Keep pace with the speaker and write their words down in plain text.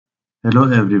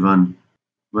Hello everyone,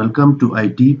 welcome to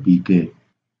ITPK.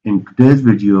 In today's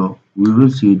video, we will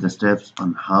see the steps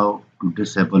on how to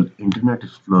disable Internet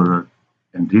Explorer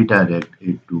and redirect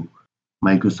it to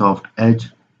Microsoft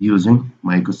Edge using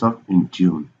Microsoft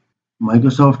Intune.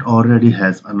 Microsoft already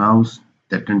has announced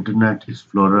that Internet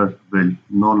Explorer will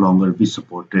no longer be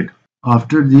supported.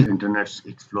 After the Internet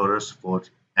Explorer support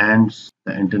ends,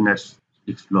 the Internet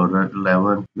Explorer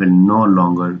 11 will no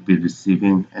longer be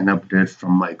receiving an update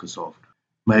from Microsoft.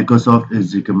 Microsoft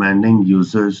is recommending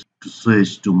users to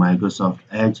switch to Microsoft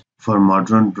Edge for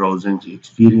modern browsing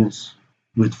experience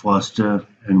with faster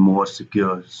and more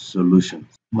secure solutions.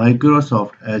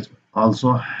 Microsoft Edge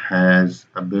also has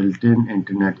a built-in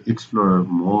Internet Explorer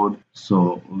mode,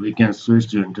 so we can switch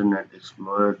to Internet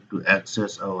Explorer to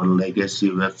access our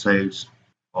legacy websites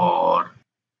or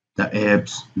the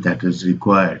apps that is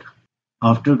required.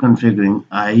 After configuring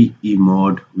IE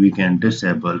mode, we can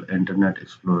disable Internet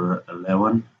Explorer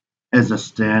 11 as a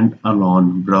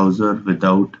stand-alone browser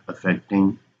without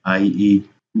affecting IE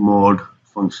mode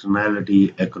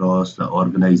functionality across the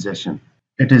organization.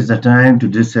 It is the time to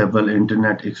disable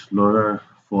Internet Explorer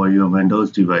for your Windows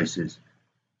devices.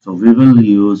 So we will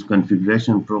use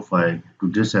configuration profile to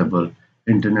disable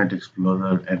Internet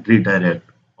Explorer and redirect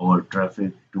our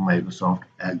traffic to Microsoft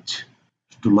Edge.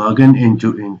 To log in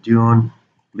into Intune,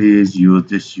 please use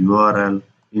this URL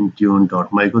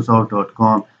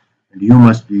intune.microsoft.com, and you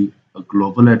must be a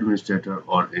global administrator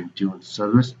or Intune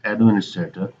service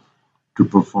administrator to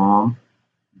perform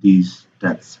these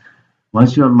steps.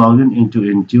 Once you are logged in into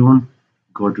Intune,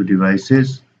 go to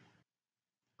Devices.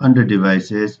 Under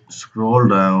Devices, scroll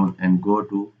down and go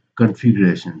to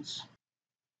Configurations.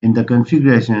 In the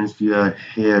configurations, you are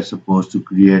here supposed to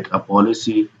create a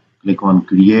policy. Click on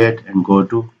Create and go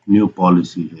to New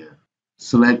Policy here.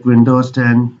 Select Windows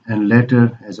 10 and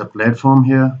later as a platform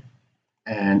here,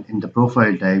 and in the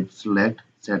profile type select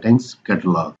Settings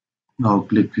Catalog. Now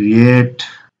click Create,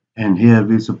 and here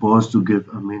we're supposed to give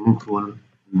a meaningful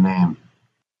name.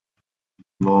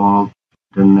 Blog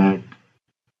Internet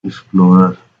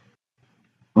Explorer.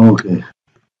 Okay,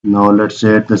 now let's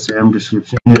add the same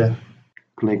description here.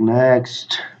 Click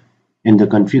Next. In the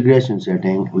configuration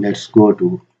setting, let's go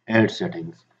to Add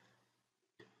Settings.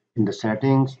 In the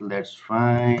settings, let's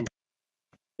find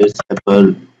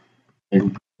Disable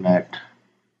Internet.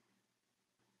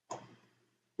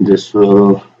 This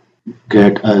will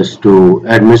get us to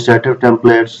Administrative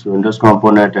Templates, Windows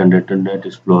Component, and Internet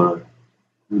Explorer.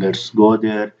 Let's go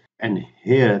there, and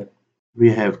here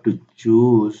we have to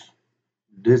choose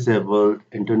Disable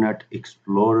Internet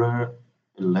Explorer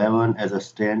 11 as a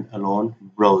standalone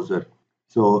browser.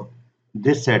 So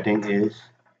this setting is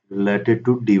related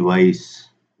to device,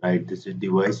 right? This is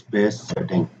device based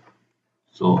setting.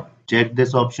 So check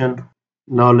this option.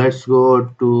 Now let's go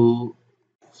to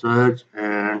search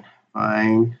and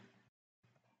find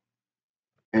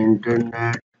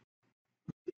Internet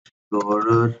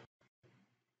Explorer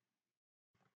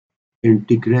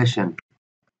integration.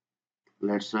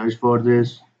 Let's search for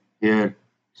this. Here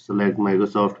select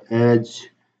Microsoft Edge.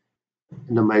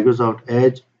 In the Microsoft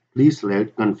Edge, please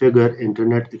select Configure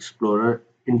Internet Explorer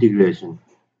integration.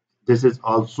 This is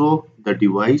also the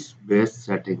device-based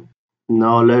setting.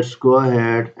 Now let's go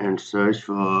ahead and search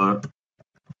for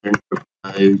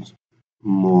enterprise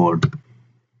mode.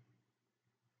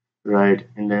 Right,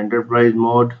 in the enterprise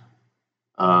mode,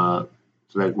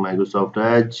 select Microsoft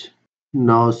Edge.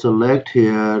 Now select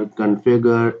here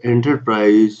Configure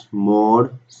Enterprise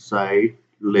Mode Site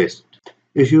List.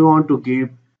 If you want to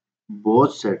keep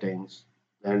both settings,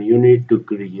 then you need to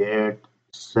create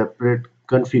separate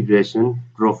configuration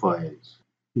profiles.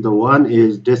 The one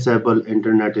is Disable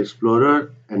Internet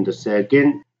Explorer, and the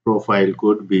second profile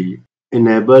could be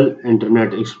Enable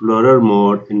Internet Explorer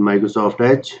mode in Microsoft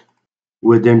Edge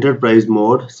with Enterprise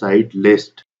Mode Site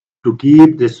List. To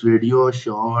keep this video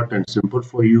short and simple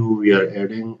for you, we are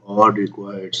adding all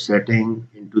required settings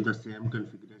into the same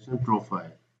configuration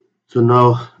profile. So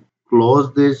now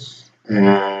close this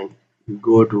and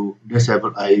go to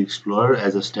Disable IE Explorer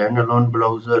as a standalone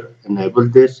browser. Enable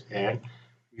this, and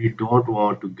we don't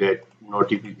want to get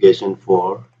notification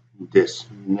for this.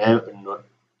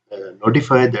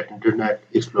 Notify that Internet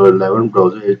Explorer 11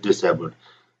 browser is disabled.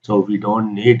 So we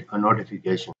don't need a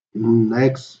notification.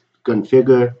 Next,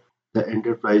 configure the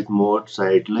enterprise mode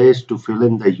site list to fill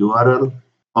in the URL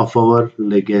of our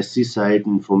legacy site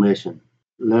information.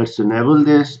 Let's enable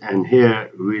this, and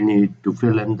here we need to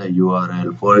fill in the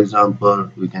URL. For example,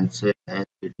 we can say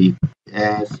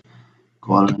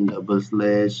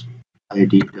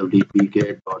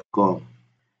https://itwdpk.com.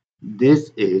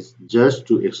 This is just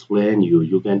to explain you.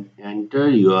 You can enter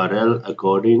URL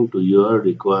according to your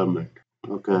requirement.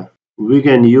 Okay. We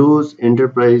can use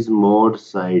enterprise mode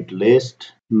site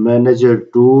list manager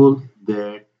tool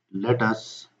that let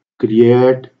us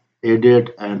create,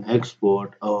 edit and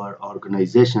export our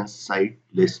organization's site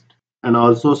list and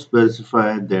also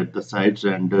specify that the site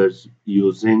renders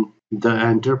using the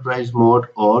enterprise mode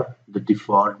or the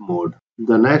default mode.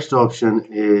 The next option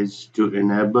is to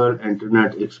enable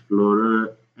Internet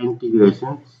Explorer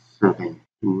integration setting.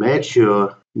 Make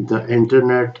sure the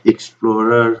Internet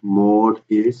Explorer mode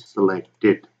is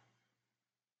selected.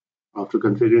 After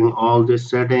configuring all these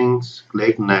settings,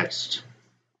 click Next.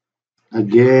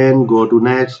 Again, go to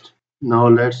Next. Now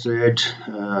let's add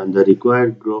the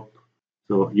required group.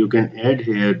 So you can add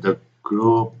here the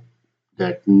group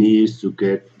that needs to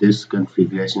get this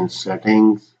configuration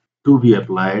settings to be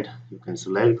applied. You can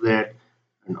select that,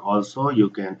 and also you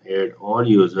can add all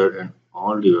user and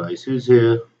all devices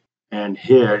here. And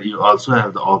here you also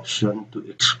have the option to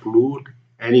exclude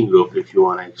any group if you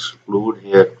want to exclude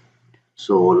here.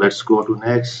 So let's go to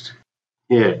next.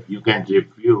 Here you can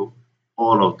review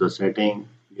all of the settings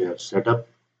you have set up,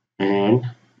 and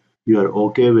you are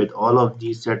okay with all of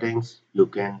these settings, you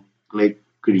can click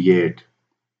create.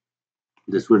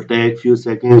 This will take few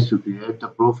seconds to create the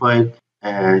profile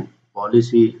and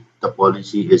policy. The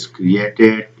policy is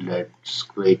created. Let's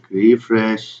click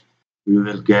refresh. We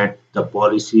will get the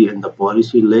policy in the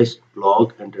policy list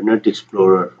blog Internet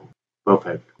Explorer.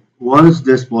 Perfect. Once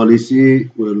this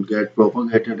policy will get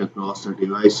propagated across the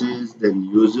devices, then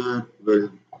user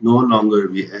will no longer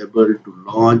be able to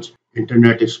launch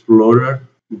Internet Explorer,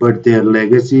 but their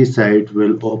legacy site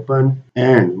will open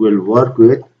and will work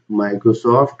with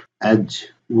Microsoft Edge.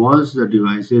 Once the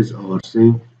devices are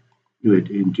synced with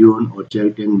Intune or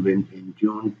checked in with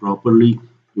Intune properly,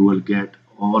 you will get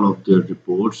all of the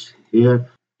reports here.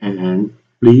 And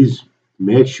please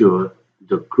make sure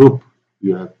the group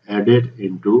you have added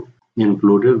into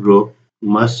included group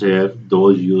must have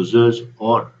those users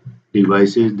or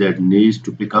devices that needs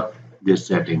to pick up this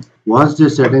setting. Once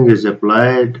this setting is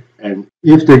applied, and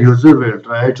if the user will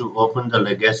try to open the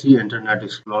legacy Internet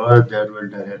Explorer, that will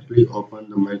directly open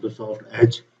the Microsoft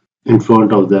Edge in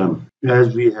front of them,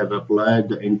 as we have applied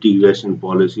the integration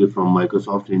policy from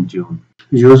Microsoft Intune.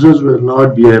 Users will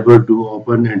not be able to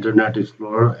open Internet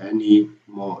Explorer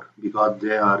anymore because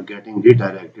they are getting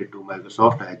redirected to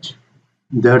Microsoft Edge.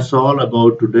 That's all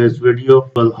about today's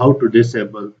video. Well, how to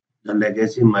disable the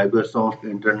legacy Microsoft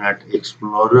Internet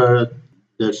Explorer.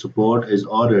 The support is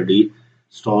already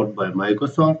stored by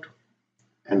Microsoft,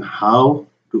 and how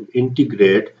to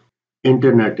integrate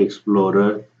Internet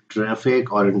Explorer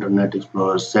traffic or Internet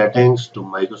Explorer settings to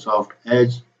Microsoft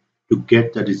Edge to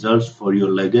get the results for your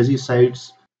legacy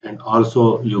sites, and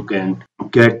also you can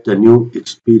get the new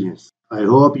experience. I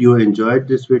hope you enjoyed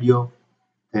this video.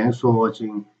 Thanks for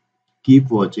watching. Keep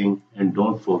watching and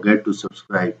don't forget to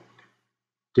subscribe.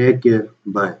 Take care.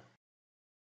 Bye.